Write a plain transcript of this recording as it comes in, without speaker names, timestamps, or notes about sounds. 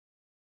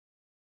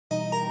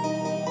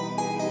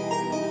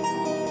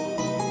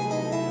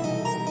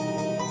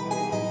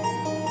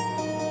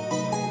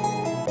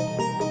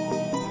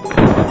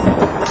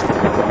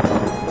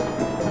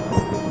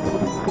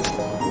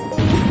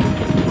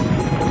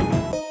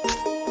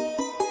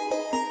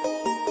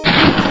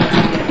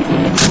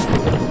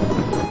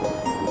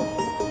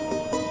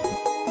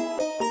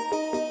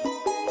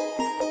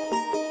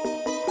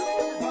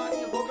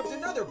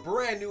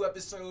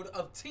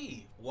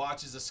T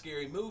watches a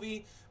scary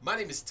movie. My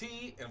name is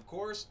T, and of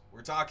course,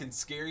 we're talking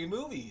scary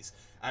movies.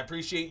 I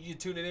appreciate you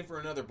tuning in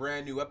for another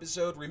brand new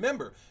episode.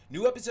 Remember,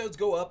 new episodes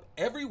go up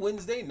every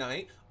Wednesday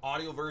night,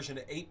 audio version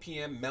at 8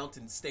 p.m.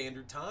 Mountain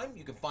Standard Time.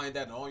 You can find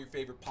that on all your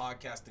favorite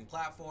podcasting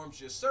platforms.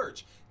 Just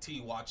search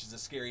T Watches a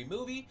Scary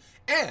Movie.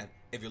 And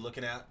if you're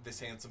looking at this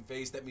handsome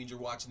face, that means you're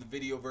watching the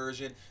video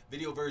version.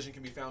 Video version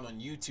can be found on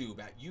YouTube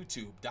at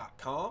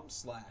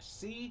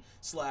youtube.com/C/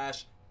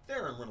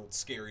 Theron Reynolds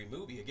Scary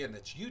Movie. Again,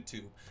 that's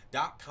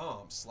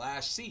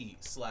youtube.com/C/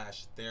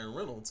 Theron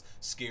Reynolds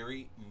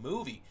Scary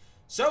Movie.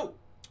 So,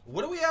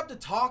 what do we have to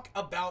talk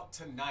about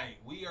tonight?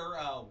 We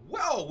are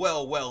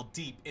well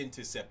deep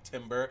into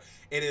September.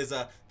 It is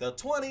the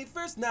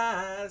 21st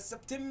night of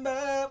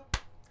September.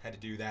 Had to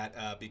do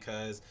that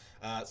because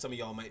some of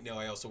y'all might know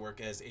I also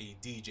work as a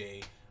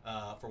DJ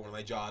for one of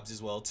my jobs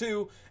as well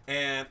too,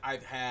 and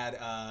I've had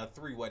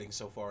 3 weddings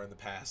so far in the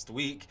past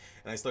week,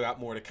 and I still got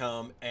more to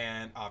come.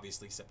 And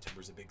obviously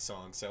September's a big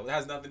song, so it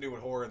has nothing to do with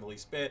horror in the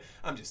least bit.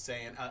 I'm just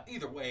saying,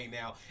 either way,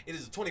 now it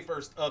is the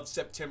 21st of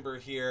September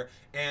here,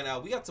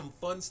 and we got some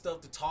fun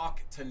stuff to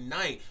talk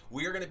tonight.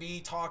 We are going to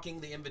be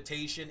talking The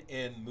Invitation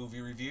in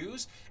movie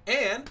reviews,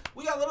 and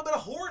we got a little bit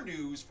of horror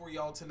news for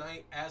y'all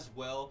tonight as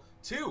well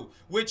too.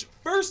 Which,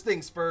 first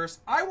things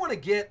first, I want to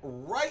get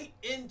right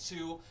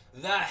into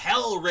the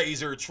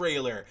Hellraiser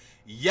trailer.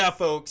 Yeah,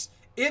 folks,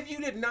 if you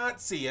did not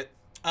see it,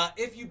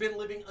 if you've been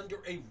living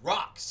under a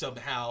rock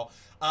somehow,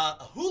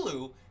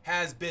 Hulu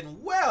has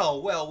been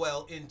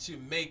well into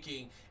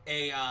making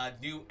a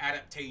new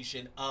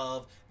adaptation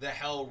of the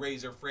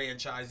Hellraiser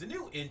franchise, a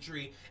new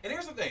entry. And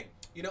here's the thing,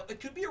 it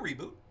could be a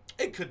reboot.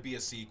 It could be a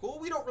sequel.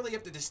 We don't really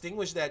have to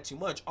distinguish that too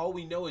much. All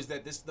we know is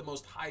that this is the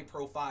most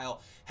high-profile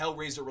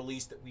Hellraiser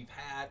release that we've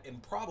had in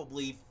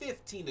probably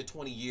 15 to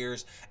 20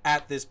 years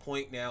at this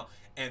point now.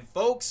 And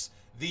folks,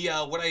 the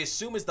what I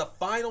assume is the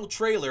final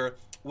trailer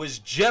was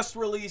just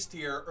released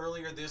here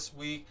earlier this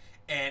week,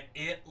 and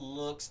it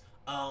looks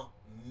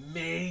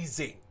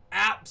amazing.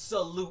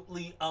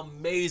 Absolutely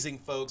amazing,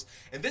 folks.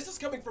 And this is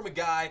coming from a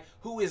guy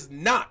who is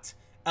not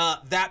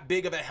that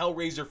big of a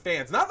Hellraiser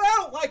fan. It's not that I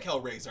don't like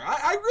Hellraiser.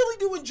 I really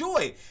do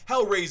enjoy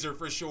Hellraiser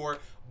for sure.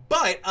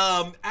 But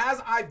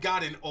as I've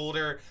gotten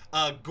older,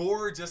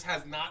 gore just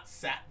has not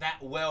sat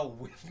that well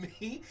with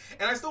me.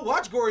 And I still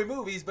watch gory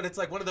movies, but it's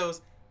like one of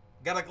those,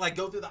 gotta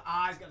go through the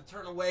eyes, gotta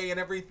turn away and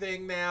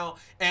everything now.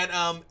 And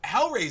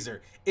Hellraiser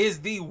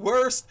is the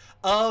worst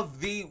of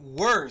the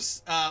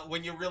worst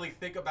when you really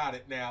think about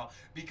it now,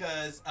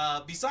 because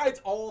besides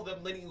all the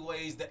many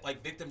ways that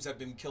victims have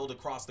been killed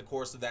across the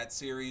course of that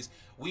series,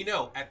 we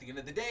know at the end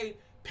of the day,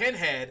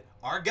 Pinhead,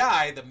 our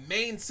guy, the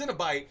main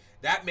Cenobite,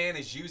 that man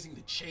is using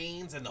the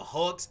chains and the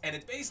hooks, and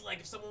it's basically like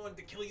if someone wanted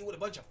to kill you with a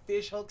bunch of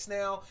fish hooks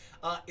now.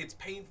 It's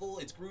painful,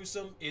 it's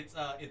gruesome, it's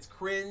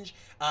cringe,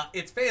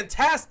 it's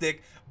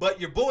fantastic, but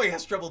your boy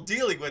has trouble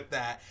dealing with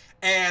that.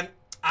 And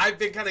I've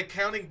been kind of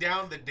counting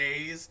down the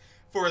days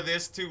for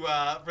this to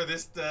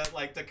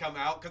come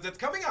out, because it's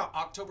coming out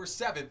October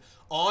 7th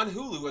on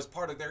Hulu as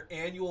part of their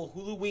annual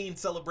Huluween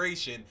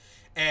celebration,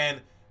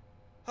 and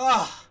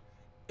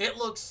it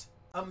looks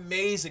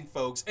amazing,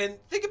 folks. And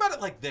think about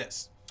it like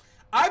this.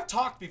 I've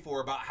talked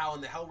before about how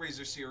in the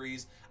Hellraiser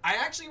series, I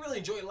actually really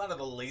enjoy a lot of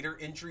the later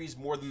entries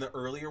more than the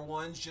earlier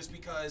ones, just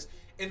because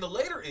in the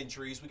later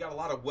entries, we got a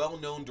lot of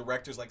well-known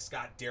directors like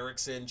Scott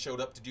Derrickson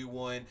showed up to do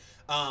one,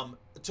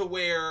 to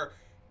where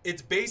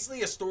it's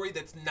basically a story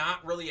that's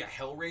not really a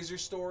Hellraiser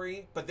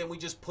story, but then we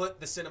just put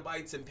the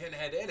Cenobites and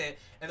Pinhead in it,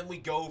 and then we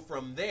go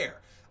from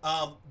there.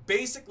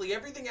 Basically,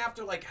 everything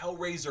after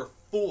Hellraiser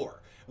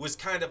 4 was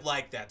kind of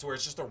like that, to where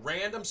it's just a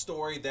random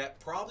story that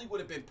probably would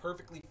have been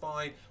perfectly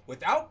fine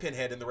without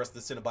Pinhead and the rest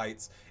of the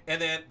Cenobites,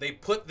 and then they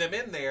put them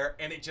in there,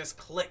 and it just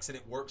clicks, and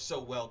it works so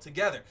well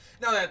together.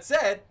 Now, that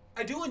said,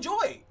 I do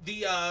enjoy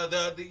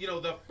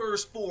the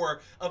first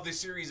 4 of the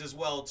series as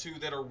well too,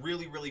 that are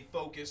really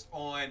focused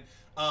on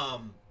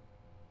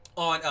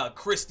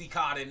Christy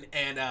Cotton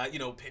and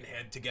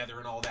Pinhead together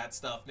and all that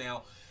stuff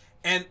now.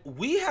 And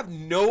we have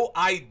no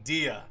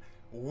idea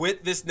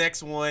what this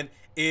next one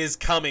is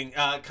coming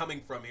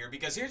from here,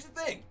 because here's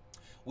the thing.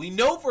 We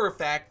know for a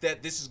fact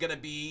that this is going to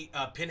be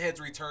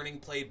Pinhead's returning,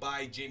 played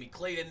by Jamie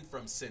Clayton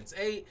from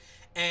Sense8,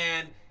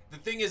 and the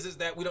thing is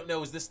that we don't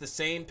know, is this the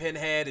same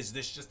Pinhead? Is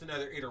this just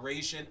another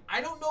iteration?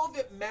 I don't know if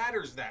it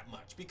matters that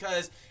much,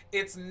 because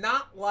it's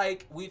not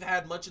like we've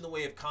had much in the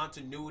way of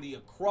continuity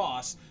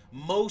across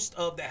most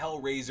of the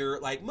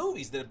Hellraiser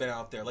movies that have been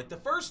out there. The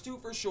first 2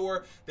 for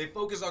sure, they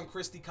focus on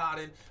Christy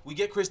Cotton. We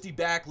get Christy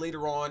back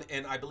later on,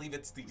 and I believe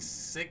it's the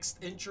 6th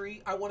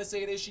entry, I want to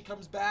say it is, she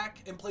comes back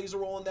and plays a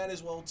role in that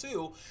as well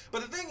too.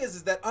 But the thing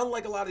is that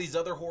unlike a lot of these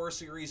other horror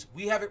series,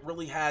 we haven't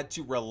really had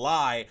to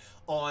rely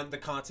on the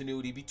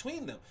continuity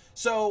between them.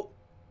 So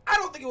I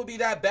don't think it would be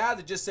that bad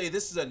to just say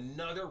this is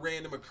another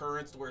random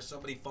occurrence where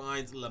somebody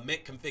finds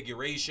Lament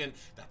configuration,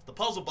 that's the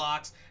puzzle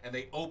box, and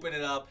they open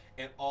it up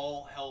and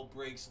all hell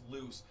breaks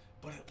loose.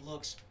 But it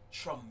looks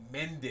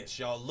tremendous,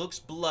 y'all. Looks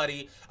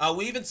bloody.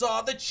 We even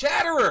saw the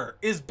Chatterer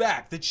is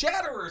back. The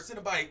Chatterer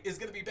Cenobite is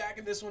going to be back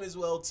in this one as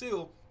well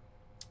too.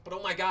 But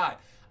oh my God,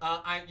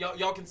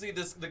 y'all can see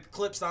the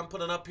clips I'm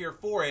putting up here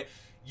for it.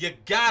 You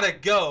gotta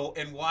go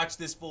and watch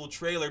this full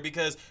trailer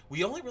because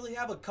we only really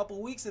have a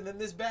couple weeks and then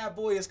this bad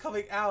boy is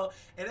coming out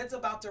and it's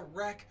about to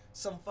wreck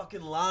some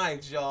fucking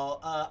lives, y'all.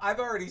 I've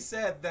already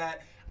said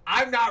that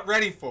I'm not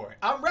ready for it.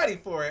 I'm ready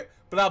for it,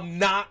 but I'm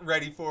not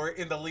ready for it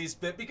in the least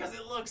bit because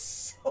it looks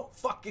so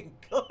fucking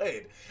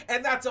good.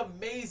 And that's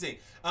amazing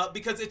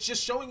because it's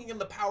just showing you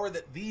the power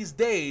that these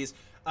days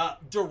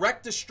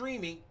direct to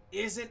streaming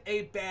isn't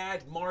a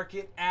bad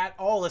market at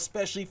all,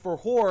 especially for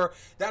horror.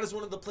 That is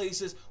one of the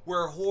places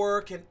where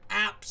horror can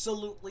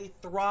absolutely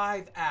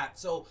thrive at.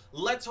 So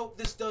let's hope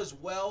this does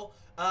well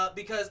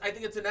because I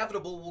think it's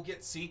inevitable we'll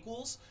get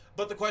sequels.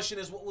 But the question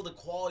is, what will the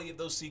quality of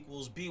those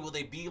sequels be? Will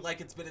they be like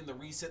it's been in the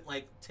recent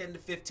 10 to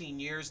 15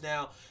 years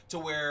now to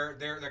where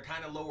they're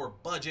kind of lower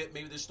budget?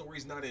 Maybe the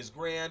story's not as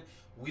grand.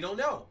 We don't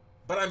know.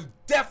 But I'm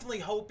definitely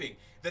hoping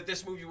that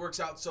this movie works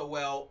out so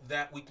well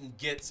that we can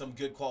get some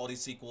good quality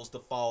sequels to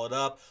follow it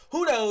up.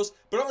 Who knows?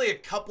 But only a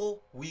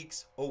couple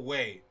weeks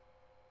away.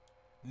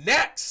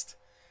 Next,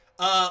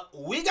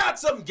 we got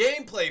some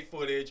gameplay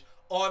footage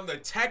on the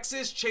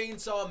Texas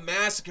Chainsaw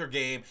Massacre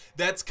game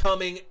that's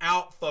coming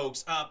out,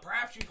 folks.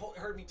 Perhaps you've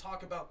heard me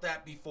talk about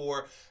that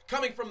before,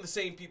 coming from the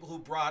same people who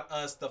brought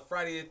us the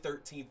Friday the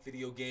 13th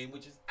video game,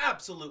 which is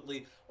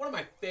absolutely one of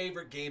my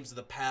favorite games of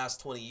the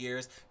past 20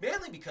 years,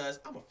 mainly because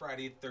I'm a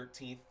Friday the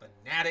 13th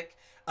fanatic.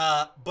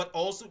 But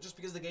also just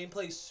because the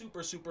gameplay is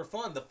super, super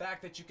fun. The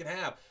fact that you can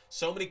have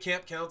so many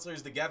camp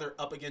counselors together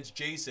up against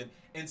Jason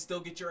and still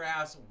get your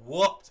ass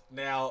whooped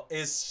now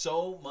is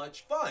so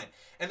much fun.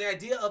 And the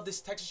idea of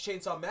this Texas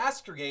Chainsaw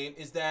Massacre game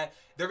is that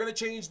they're going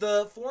to change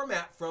the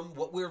format from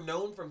what we're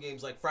known from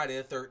games like Friday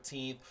the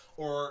 13th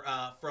or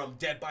from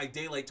Dead by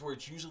Daylight to where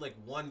it's usually like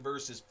 1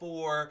 versus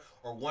 4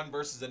 or 1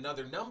 versus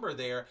another number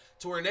there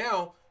to where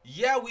now,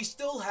 yeah, we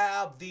still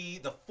have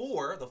the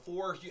four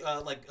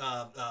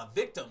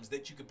victims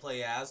that you could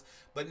play as,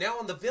 but now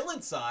on the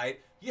villain side,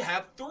 you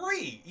have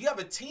 3. You have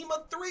a team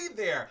of 3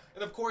 there.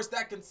 And of course,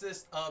 that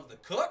consists of the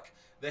cook,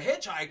 the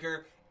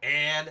hitchhiker,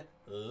 and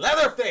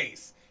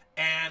Leatherface.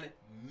 And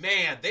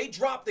man, they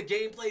dropped the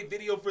gameplay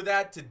video for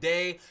that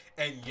today.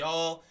 And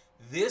y'all,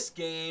 this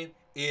game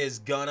is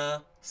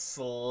gonna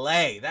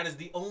slay. That is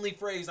the only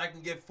phrase I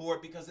can give for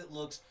it because it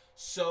looks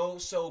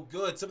so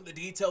good. Some of the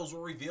details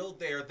were revealed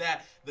there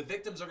that the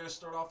victims are going to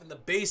start off in the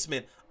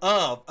basement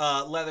of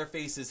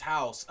Leatherface's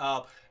house.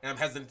 And I'm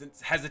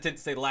hesitant to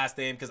say the last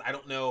name because I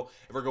don't know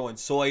if we're going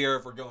Sawyer,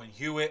 if we're going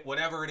Hewitt,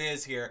 whatever it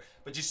is here.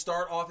 But you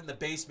start off in the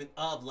basement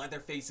of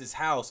Leatherface's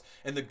house.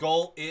 And the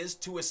goal is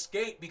to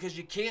escape because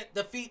you can't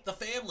defeat the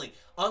family.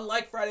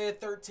 Unlike Friday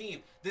the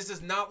 13th, this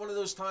is not one of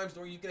those times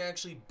where you can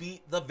actually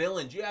beat the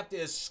villains. You have to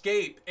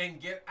escape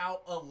and get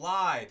out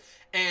alive.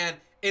 And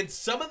in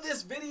some of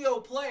this video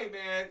play,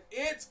 man,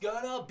 it's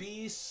gonna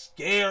be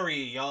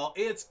scary, y'all.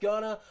 It's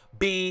gonna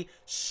be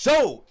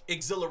so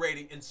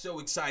exhilarating and so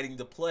exciting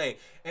to play.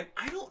 And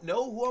I don't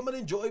know who I'm gonna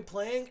enjoy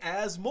playing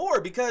as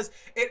more because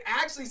it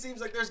actually seems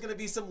like there's gonna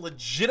be some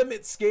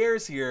legitimate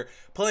scares here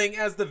playing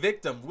as the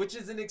victim, which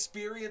is an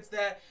experience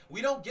that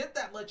we don't get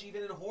that much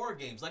even in horror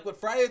games. Like with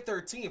Friday the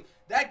 13th,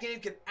 that game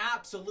can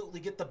absolutely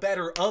get the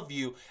better of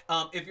you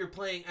if you're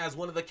playing as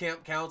one of the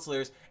camp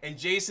counselors and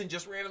Jason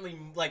just randomly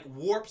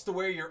warps to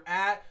where you're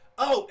at.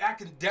 Oh, that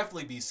can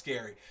definitely be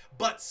scary.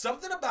 But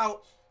something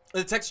about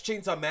the Texas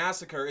Chainsaw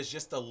Massacre is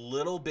just a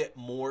little bit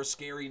more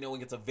scary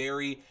knowing it's a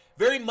very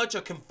much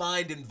a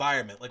confined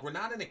environment. Like, we're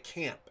not in a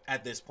camp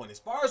at this point. As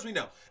far as we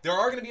know, there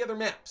are going to be other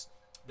maps.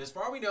 But as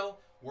far as we know,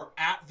 we're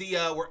at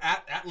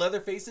at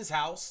Leatherface's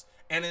house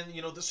and in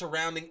the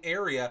surrounding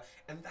area,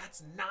 and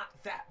that's not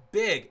that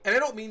big. And I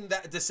don't mean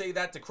that to say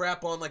that to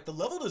crap on the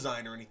level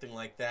design or anything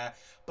like that,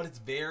 but it's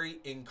very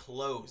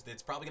enclosed.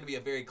 It's probably going to be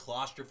a very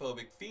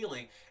claustrophobic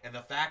feeling, and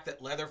the fact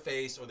that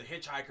Leatherface or the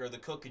hitchhiker or the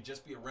cook could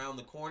just be around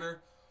the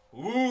corner,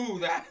 ooh,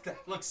 that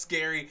looks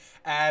scary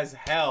as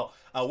hell.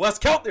 Wes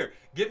Keltner,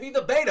 give me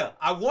the beta.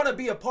 I want to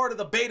be a part of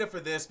the beta for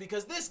this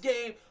because this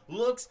game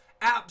looks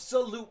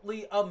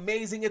absolutely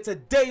amazing. It's a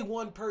day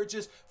one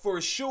purchase for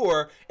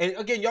sure. And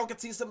again, y'all can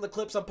see some of the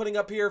clips I'm putting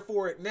up here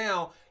for it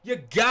now. You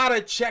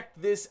gotta check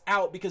this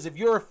out because if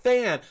you're a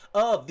fan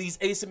of these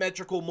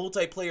asymmetrical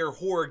multiplayer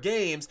horror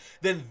games,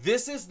 then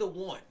this is the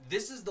one.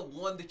 This is the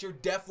one that you're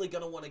definitely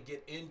gonna want to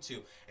get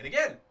into. And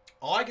again,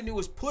 all I can do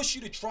is push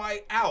you to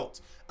try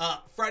out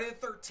Friday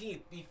the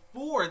 13th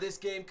before this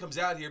game comes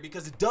out here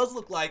because it does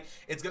look like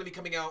it's going to be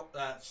coming out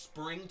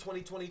spring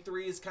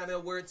 2023 is kind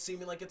of where it's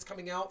seeming like it's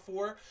coming out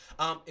for.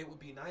 It would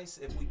be nice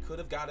if we could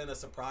have gotten a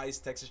surprise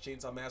Texas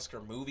Chainsaw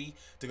Massacre movie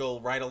to go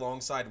right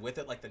alongside with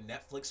it, like the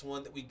Netflix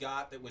one that we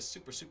got that was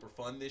super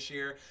fun this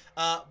year.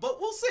 But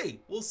we'll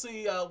see. We'll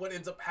see what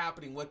ends up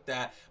happening with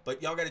that.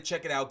 But y'all got to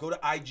check it out. Go to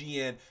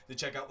IGN to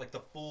check out the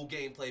full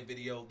gameplay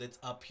video that's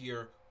up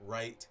here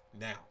right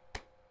now.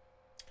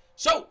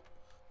 So,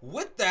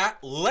 with that,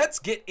 let's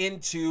get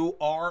into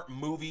our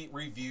movie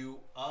review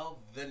of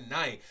the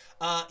night.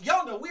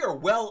 Y'all know we are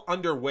well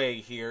underway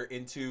here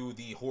into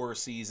the horror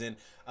season.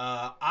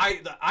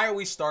 I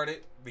always start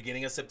it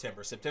beginning of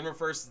September. September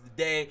 1st is the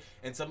day,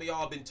 and some of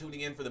y'all have been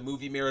tuning in for the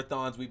movie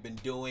marathons we've been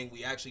doing.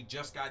 We actually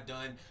just got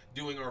done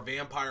doing our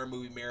vampire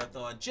movie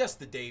marathon just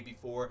the day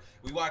before.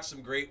 We watched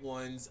some great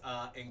ones,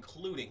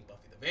 including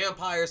Buffy the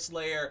Vampire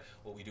Slayer,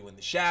 What We Do in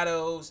the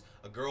Shadows,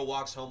 A Girl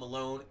Walks Home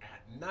Alone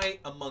at Night,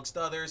 amongst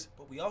others.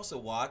 But we also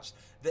watched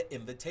The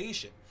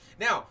Invitation.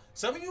 Now,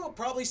 some of you have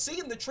probably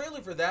seen the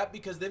trailer for that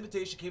because The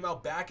Invitation came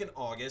out back in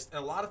August,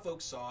 and a lot of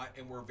folks saw it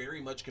and were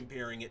very much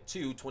comparing it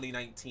to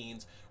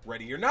 2019's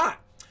Ready or Not.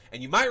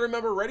 And you might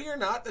remember Ready or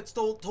Not, that's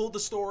told the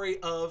story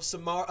of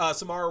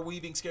Samara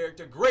Weaving's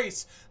character,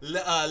 Grace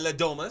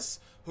Ladomas,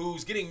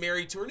 who's getting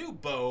married to her new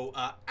beau,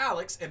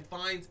 Alex, and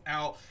finds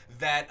out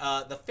that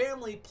the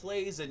family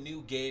plays a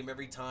new game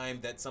every time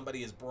that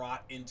somebody is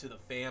brought into the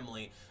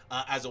family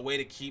as a way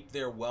to keep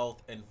their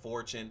wealth and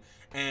fortune.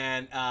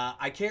 And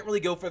I can't really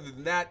go further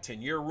than that,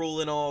 10-year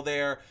rule and all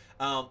there.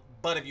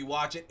 But if you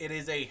watch it, it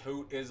is a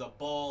hoot. It is a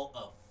ball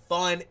of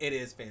fun. It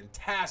is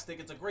fantastic.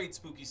 It's a great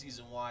spooky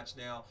season watch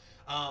now.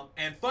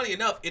 And funny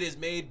enough, it is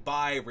made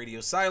by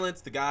Radio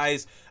Silence, the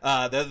guys,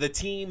 the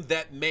team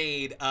that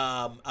made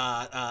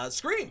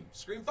Scream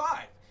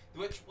 5,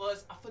 which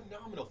was a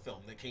phenomenal film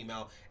that came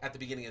out at the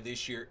beginning of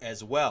this year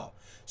as well.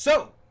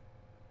 So,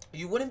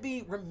 you wouldn't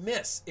be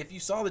remiss if you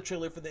saw the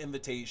trailer for The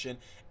Invitation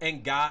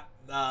and got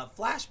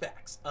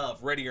flashbacks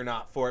of Ready or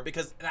Not for it,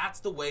 because that's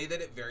the way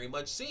that it very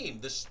much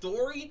seemed. The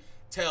story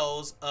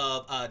tells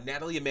of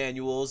Natalie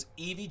Emanuel's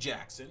Evie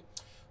Jackson,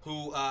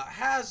 who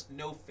has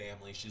no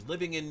family. She's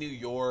living in New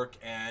York,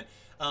 and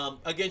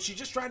again, she's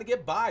just trying to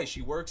get by.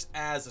 She works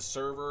as a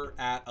server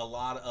at a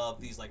lot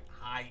of these like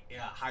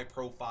high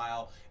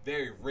profile,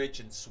 very rich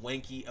and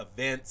swanky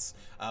events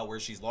where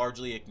she's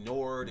largely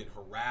ignored and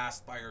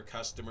harassed by her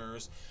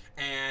customers.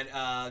 And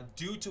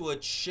due to a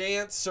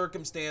chance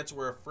circumstance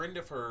where a friend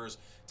of hers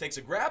takes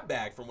a grab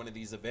bag from one of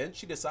these events,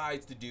 she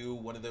decides to do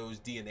one of those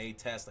DNA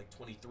tests like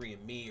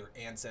 23andMe or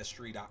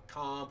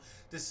Ancestry.com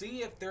to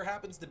see if there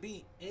happens to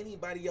be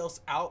anybody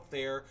else out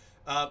there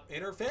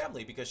in her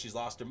family, because she's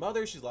lost her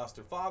mother, she's lost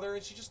her father,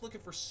 and she's just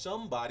looking for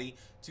somebody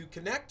to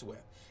connect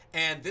with.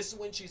 And this is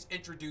when she's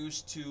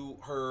introduced to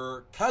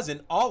her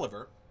cousin,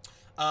 Oliver,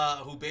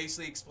 who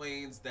basically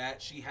explains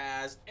that she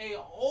has a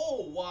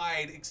whole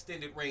wide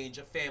extended range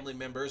of family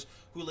members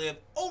who live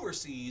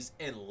overseas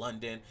in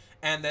London,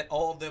 and that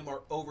all of them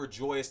are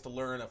overjoyous to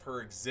learn of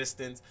her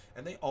existence,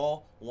 and they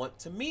all want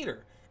to meet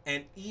her.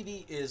 And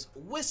Evie is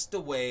whisked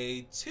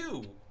away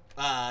to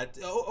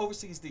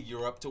overseas to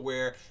Europe, to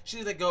where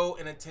she's gonna go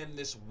and attend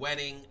this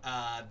wedding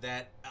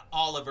that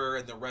Oliver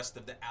and the rest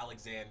of the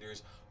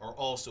Alexanders are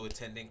also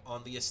attending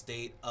on the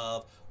estate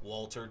of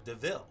Walter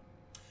DeVille.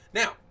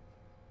 Now,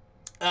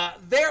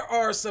 there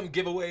are some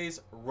giveaways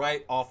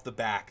right off the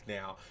back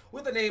now.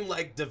 With a name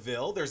like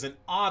DeVille, there's an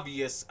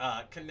obvious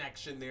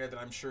connection there that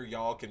I'm sure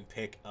y'all can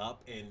pick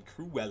up in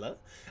Cruella.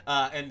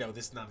 And no,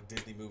 this is not a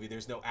Disney movie.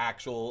 There's no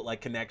actual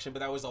like connection, but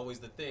that was always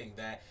the thing,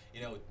 that,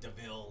 you know,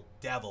 DeVille,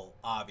 devil,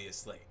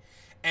 obviously.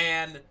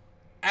 And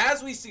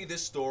as we see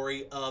this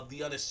story of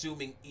the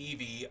unassuming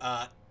Evie,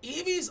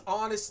 Evie's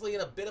honestly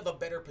in a bit of a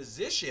better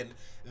position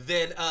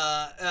than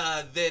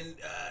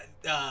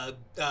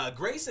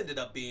Grace ended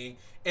up being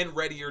in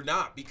Ready or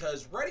Not,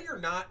 because Ready or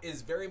Not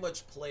is very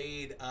much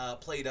played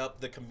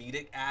up the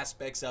comedic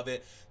aspects of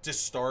it to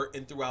start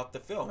and throughout the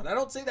film, and I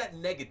don't say that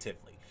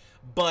negatively.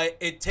 But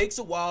it takes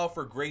a while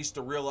for Grace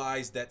to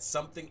realize that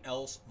something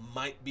else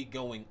might be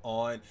going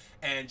on,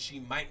 and she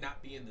might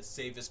not be in the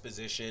safest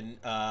position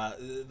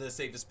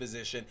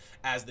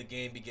as the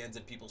game begins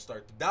and people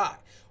start to die.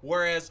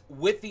 Whereas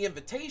with The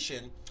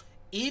Invitation,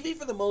 Evie,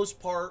 for the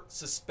most part,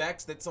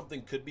 suspects that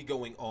something could be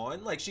going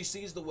on. Like, she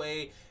sees the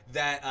way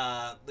that,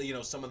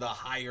 some of the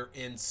higher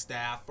end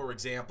staff, for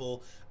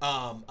example,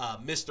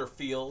 Mr.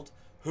 Field,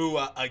 who,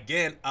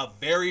 again, a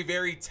very,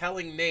 very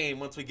telling name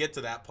once we get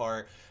to that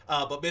part.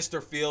 But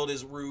Mr. Field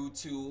is rude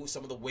to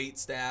some of the wait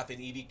staff,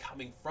 and Evie,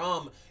 coming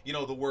from,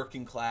 the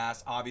working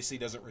class, obviously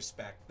doesn't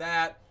respect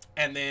that.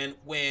 And then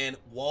when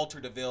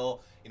Walter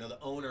DeVille, the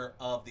owner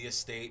of the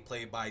estate,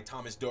 played by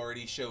Thomas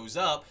Doherty, shows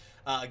up,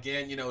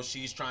 again,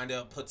 she's trying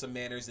to put some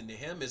manners into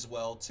him as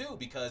well, too,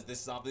 because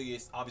this is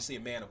obviously a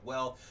man of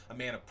wealth, a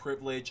man of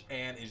privilege,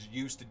 and is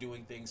used to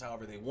doing things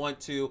however they want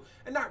to,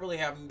 and not really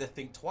having to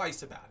think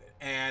twice about it.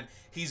 And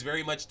he's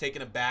very much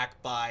taken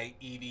aback by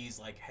Evie's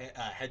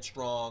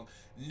headstrong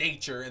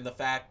nature, and the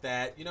fact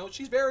that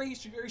she's very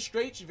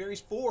straight, she's very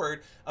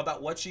forward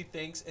about what she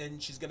thinks,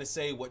 and she's gonna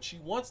say what she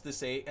wants to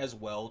say as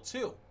well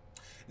too.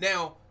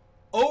 Now,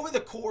 over the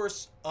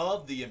course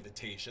of The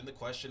Invitation, the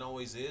question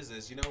always is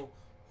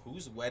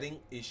whose wedding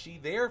is she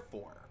there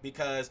for?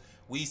 Because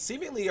we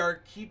seemingly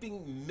are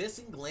keeping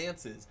missing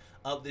glances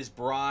of this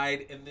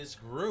bride and this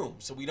groom.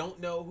 So we don't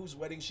know whose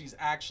wedding she's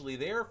actually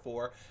there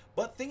for,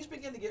 but things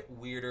begin to get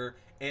weirder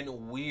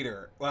and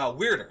weirder,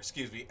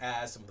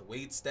 as some of the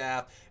wait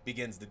staff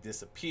begins to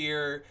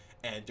disappear,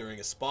 And during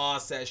a spa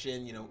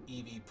session,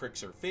 Evie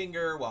pricks her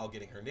finger while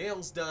getting her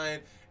nails done,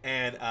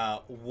 and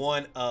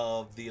one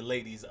of the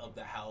ladies of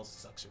the house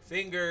sucks her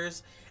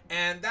fingers.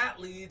 And that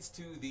leads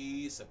to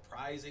the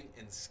surprising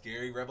and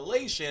scary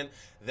revelation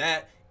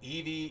that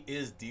Evie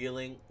is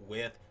dealing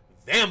with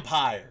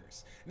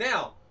vampires.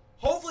 Now,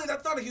 hopefully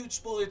that's not a huge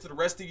spoiler to the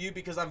rest of you,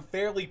 because I'm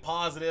fairly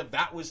positive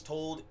that was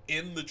told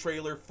in the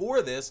trailer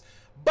for this.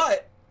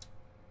 But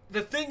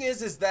the thing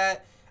is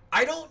that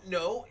I don't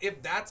know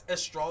if that's a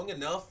strong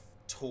enough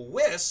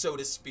twist, so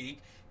to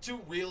speak, to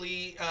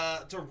really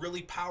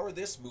power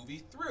this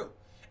movie through.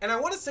 And I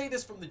want to say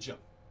this from the jump.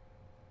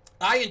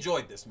 I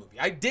enjoyed this movie.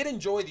 I did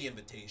enjoy The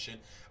Invitation,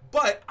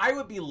 but I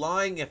would be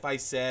lying if I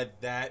said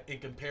that in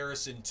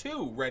comparison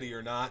to Ready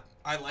or Not,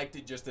 I liked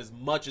it just as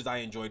much as I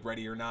enjoyed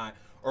Ready or Not,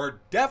 or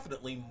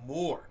definitely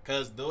more,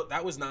 because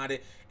that was not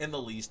it in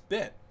the least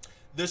bit.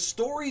 The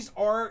stories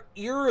are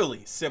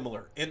eerily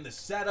similar in the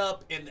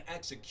setup, in the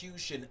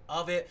execution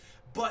of it,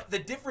 but the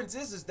difference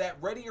is that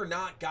Ready or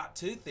Not got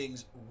to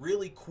things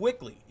really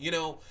quickly.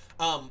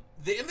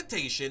 The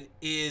Invitation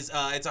is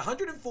it's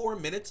 104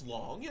 minutes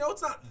long.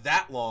 It's not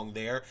that long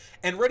there,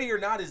 and Ready or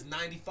Not is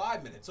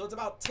 95 minutes, so it's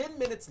about 10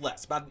 minutes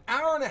less, about an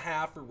hour and a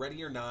half for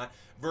Ready or Not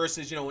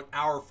versus an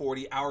hour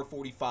 40, hour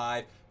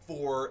 45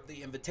 for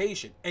The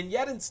Invitation. And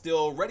yet and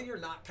still, Ready or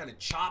Not kind of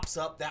chops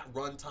up that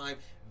runtime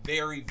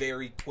very,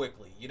 very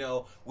quickly.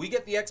 We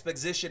get the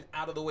exposition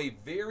out of the way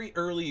very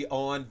early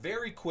on,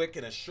 very quick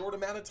in a short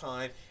amount of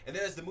time, and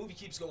then as the movie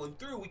keeps going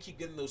through, we keep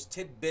getting those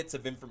tidbits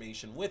of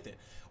information with it.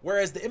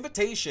 Whereas The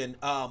Invitation,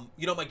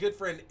 my good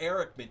friend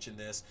Eric mentioned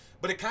this,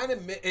 but it kind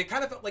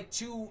of felt like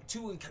two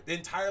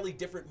entirely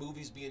different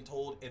movies being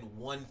told in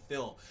one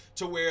film.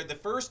 To where the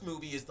first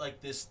movie is like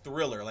this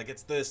thriller, like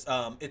it's this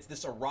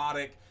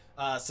erotic,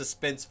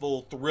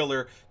 suspenseful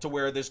thriller, to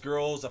where this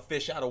girl's a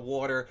fish out of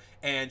water,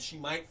 and she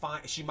might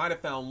have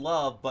found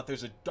love, but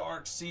there's a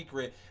dark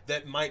secret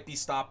that might be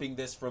stopping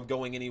this from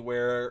going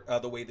anywhere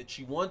the way that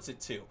she wants it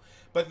to.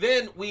 But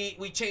then we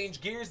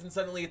change gears, and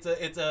suddenly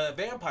it's a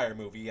vampire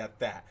movie at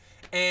that.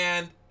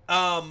 And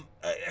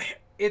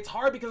it's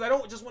hard because I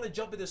don't just want to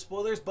jump into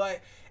spoilers, but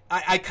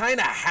I kind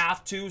of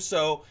have to.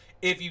 So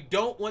if you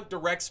don't want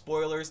direct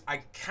spoilers,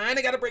 I kind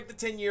of got to break the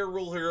 10-year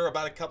rule here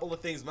about a couple of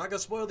things. I'm not going to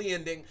spoil the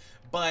ending,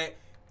 but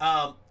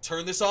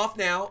turn this off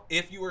now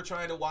if you are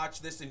trying to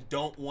watch this and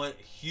don't want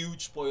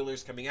huge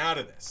spoilers coming out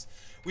of this.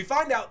 We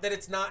find out that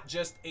it's not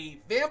just a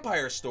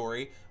vampire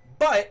story,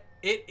 but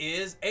it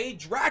is a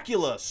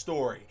Dracula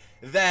story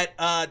that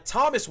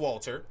Thomas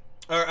Walter,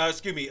 or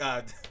excuse me,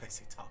 I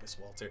say Thomas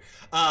Walter,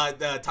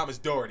 Thomas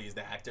Doherty is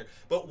the actor,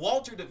 but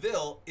Walter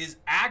DeVille is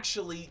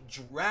actually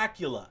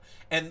Dracula.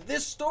 And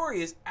this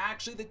story is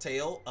actually the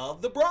tale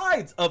of the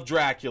brides of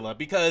Dracula,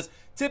 because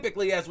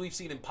typically, as we've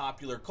seen in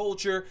popular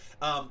culture,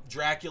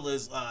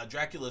 Dracula's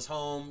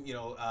home,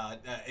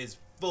 is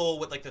full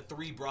with like the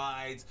three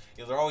brides.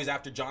 They're always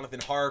after Jonathan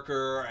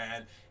Harker,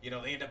 and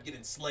they end up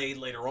getting slayed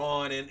later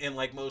on in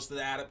like most of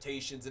the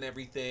adaptations and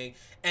everything.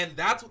 And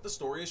that's what the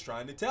story is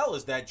trying to tell,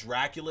 is that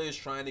Dracula is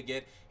trying to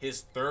get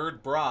his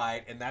third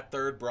bride, and that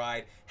third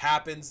bride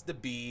happens to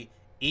be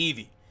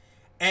Evie.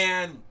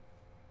 And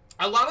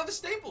a lot of the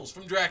staples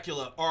from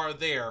Dracula are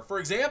there. For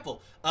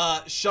example,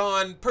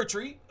 Sean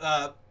Pertwee,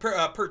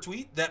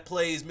 that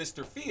plays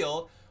Mr.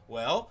 Field.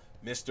 Well,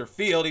 Mr.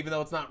 Field, even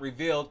though it's not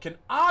revealed, can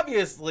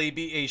obviously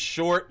be a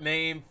short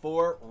name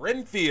for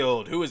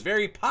Renfield, who is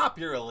very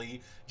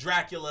popularly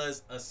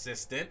Dracula's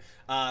assistant.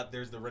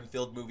 There's the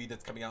Renfield movie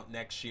that's coming out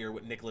next year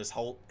with Nicholas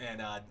Hoult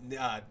and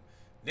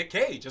Nick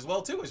Cage as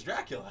well too as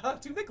Dracula.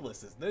 Two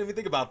Nicholases. Didn't even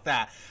think about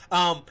that.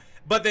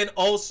 But then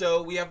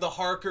also we have the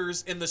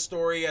Harkers in the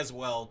story as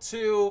well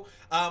too.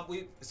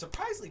 We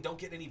surprisingly don't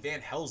get any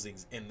Van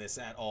Helsings in this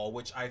at all,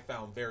 which I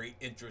found very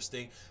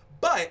interesting.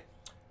 But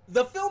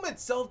the film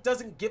itself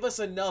doesn't give us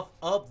enough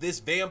of this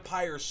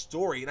vampire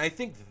story, and I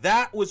think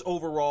that was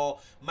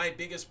overall my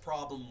biggest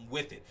problem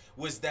with it,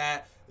 was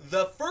that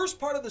the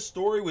first part of the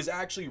story was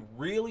actually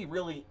really,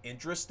 really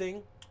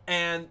interesting.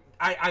 And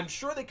I'm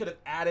sure they could have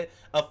added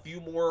a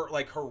few more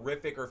like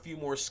horrific or a few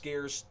more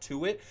scares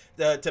to it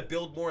to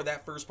build more of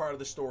that first part of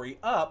the story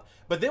up.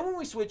 But then when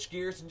we switch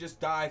gears and just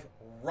dive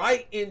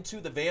right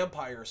into the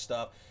vampire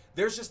stuff,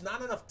 there's just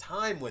not enough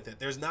time with it.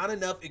 There's not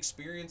enough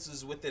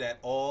experiences with it at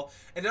all.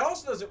 And it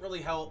also doesn't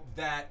really help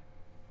that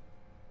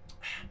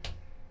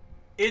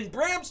in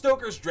Bram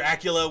Stoker's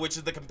Dracula, which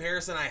is the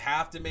comparison I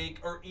have to make,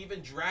 or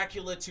even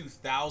Dracula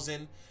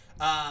 2000,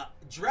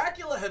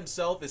 Dracula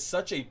himself is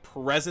such a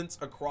presence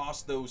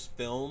across those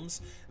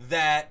films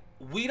that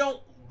we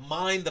don't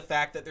mind the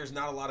fact that there's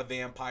not a lot of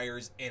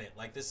vampires in it.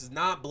 Like, this is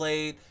not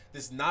Blade,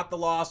 this is not The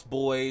Lost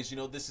Boys,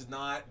 this is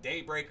not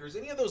Daybreakers,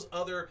 any of those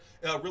other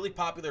really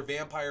popular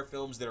vampire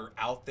films that are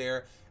out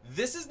there.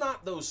 This is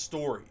not those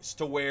stories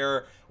to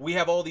where we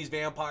have all these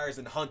vampires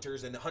and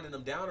hunters and hunting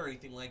them down or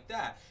anything like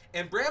that.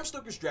 And Bram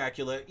Stoker's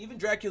Dracula, even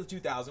Dracula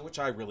 2000, which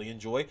I really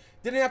enjoy,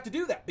 didn't have to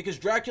do that because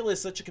Dracula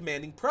is such a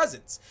commanding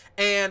presence.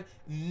 And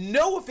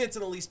no offense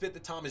in the least bit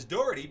to Thomas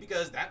Doherty,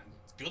 because that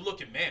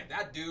good-looking man,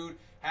 that dude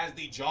has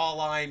the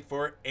jawline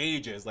for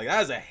ages. Like,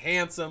 that is a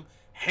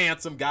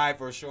handsome guy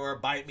for sure.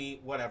 Bite me,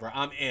 whatever.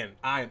 I'm in.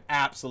 I am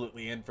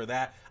absolutely in for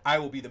that. I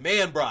will be the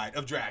man bride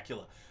of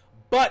Dracula.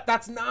 But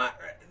that's not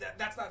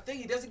the thing.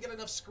 He doesn't get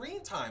enough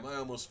screen time, I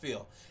almost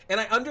feel. And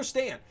I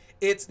understand.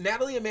 It's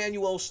Nathalie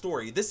Emmanuel's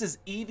story. This is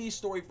Evie's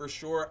story for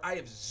sure. I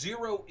have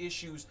zero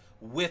issues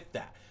with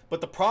that. But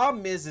the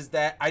problem is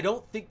that I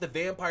don't think the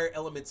vampire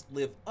elements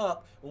live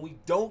up when we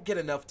don't get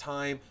enough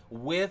time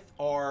with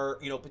our,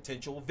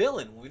 potential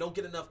villain. When we don't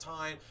get enough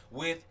time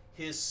with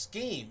his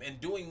scheme and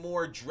doing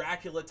more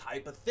Dracula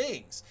type of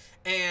things.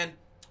 And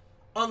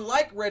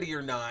unlike Ready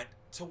or Not,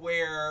 to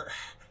where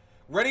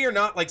Ready or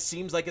Not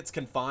seems like it's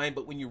confined,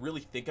 but when you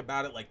really think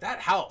about it,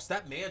 that house,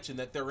 that mansion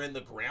that they're in, the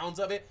grounds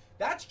of it,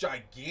 that's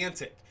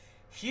gigantic.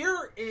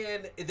 Here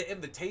in The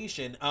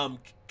Invitation,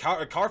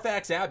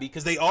 Carfax Abbey,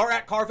 because they are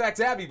at Carfax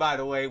Abbey, by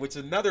the way, which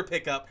is another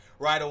pickup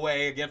right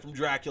away, again, from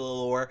Dracula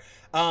lore,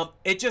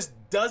 it just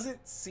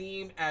doesn't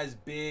seem as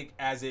big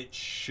as it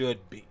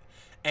should be.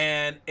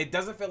 And it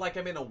doesn't feel like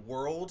I'm in a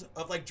world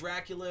of,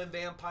 Dracula and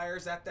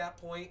vampires at that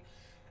point.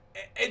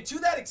 And to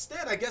that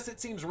extent, I guess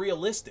it seems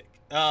realistic.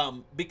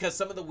 Because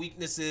some of the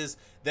weaknesses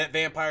that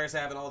vampires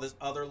have and all this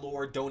other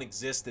lore don't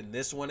exist in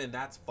this one, and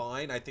that's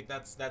fine. I think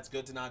that's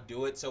good to not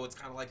do it. So it's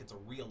kind of like it's a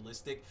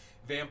realistic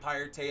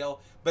vampire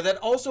tale, but that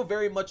also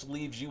very much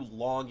leaves you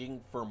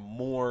longing for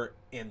more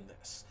in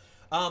this.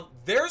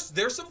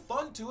 There's some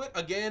fun to it.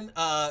 Again,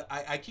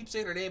 I keep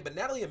saying her name, but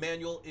Nathalie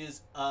Emmanuel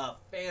is a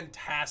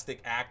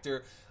fantastic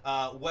actor.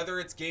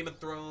 Whether it's Game of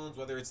Thrones,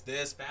 whether it's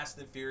this, Fast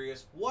and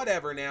Furious,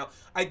 whatever now,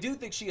 I do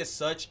think she has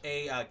such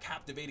a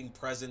captivating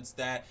presence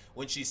that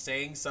when she's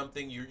saying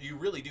something, you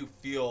really do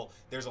feel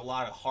there's a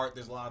lot of heart,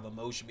 there's a lot of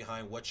emotion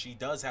behind what she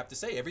does have to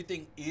say.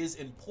 Everything is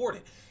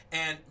important.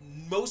 And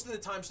most of the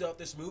times throughout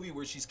this movie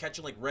where she's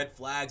catching red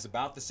flags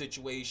about the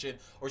situation,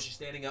 or she's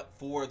standing up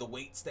for the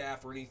wait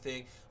staff or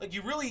anything,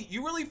 you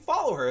really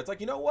follow her. It's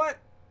you know what?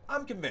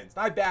 I'm convinced.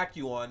 I back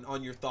you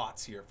on your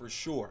thoughts here for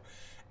sure.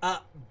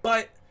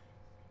 But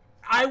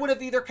I would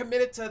have either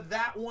committed to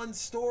that one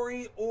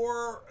story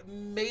or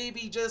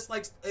maybe just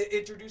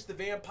introduce the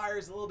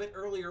vampires a little bit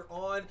earlier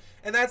on.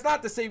 And that's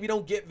not to say we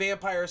don't get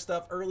vampire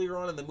stuff earlier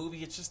on in the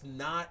movie. It's just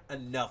not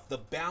enough. The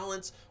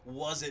balance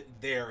wasn't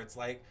there. It's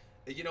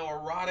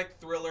erotic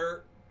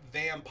thriller,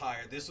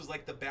 vampire. This was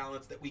the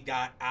balance that we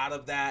got out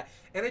of that,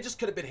 and it just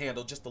could have been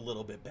handled just a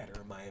little bit better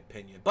in my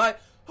opinion.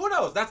 But who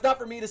knows? That's not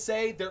for me to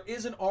say. There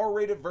is an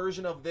R-rated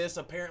version of this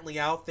apparently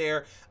out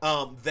there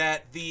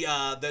that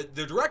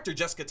the director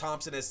Jessica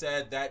Thompson has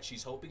said that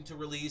she's hoping to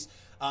release.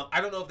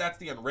 I don't know if that's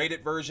the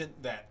unrated version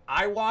that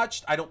I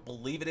watched. I don't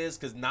believe it is,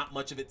 because not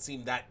much of it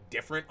seemed that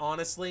different,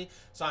 honestly.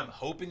 So I'm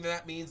hoping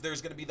that means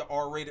there's going to be the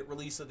R-rated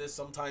release of this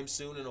sometime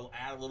soon, and it'll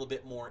add a little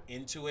bit more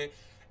into it.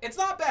 It's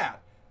not bad,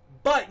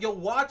 but you'll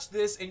watch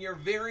this and you're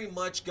very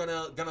much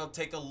gonna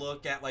take a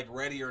look at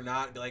Ready or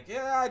Not and be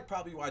yeah, I'd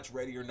probably watch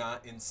Ready or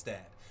Not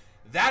instead.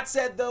 That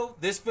said, though,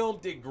 this film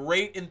did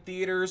great in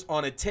theaters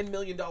on a $10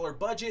 million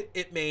budget.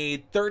 It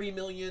made $30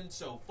 million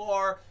so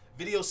far.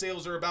 Video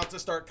sales are about to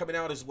start coming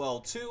out as well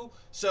too.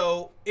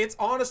 So it's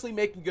honestly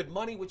making good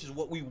money, which is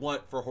what we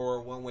want for horror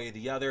one way or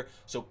the other,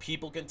 so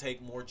people can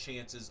take more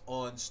chances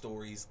on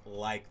stories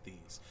like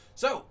these.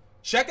 So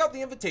check out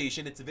The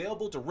Invitation. It's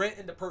available to rent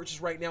and to purchase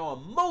right now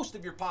on most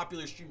of your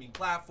popular streaming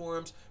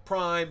platforms.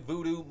 Prime,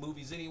 Vudu,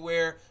 Movies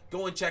Anywhere.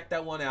 Go and check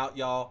that one out,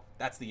 y'all.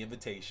 That's The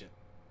Invitation.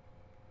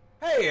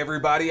 Hey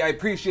everybody, I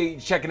appreciate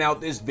you checking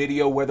out this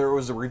video, whether it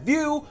was a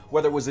review,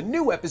 whether it was a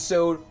new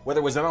episode,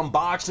 whether it was an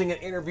unboxing, an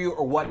interview,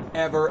 or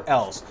whatever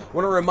else. I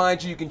want to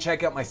remind you can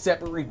check out my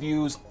separate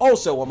reviews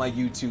also on my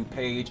YouTube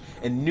page,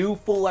 and new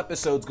full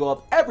episodes go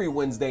up every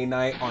Wednesday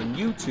night on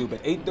YouTube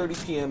at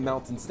 8:30 p.m.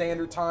 Mountain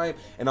Standard Time,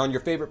 and on your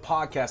favorite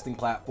podcasting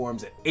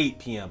platforms at 8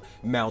 p.m.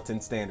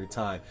 Mountain Standard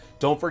Time.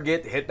 Don't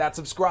forget to hit that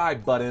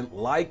subscribe button,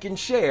 like and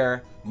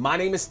share. My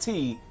name is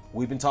T.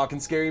 We've been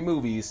talking scary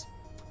movies.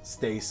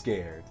 Stay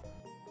scared.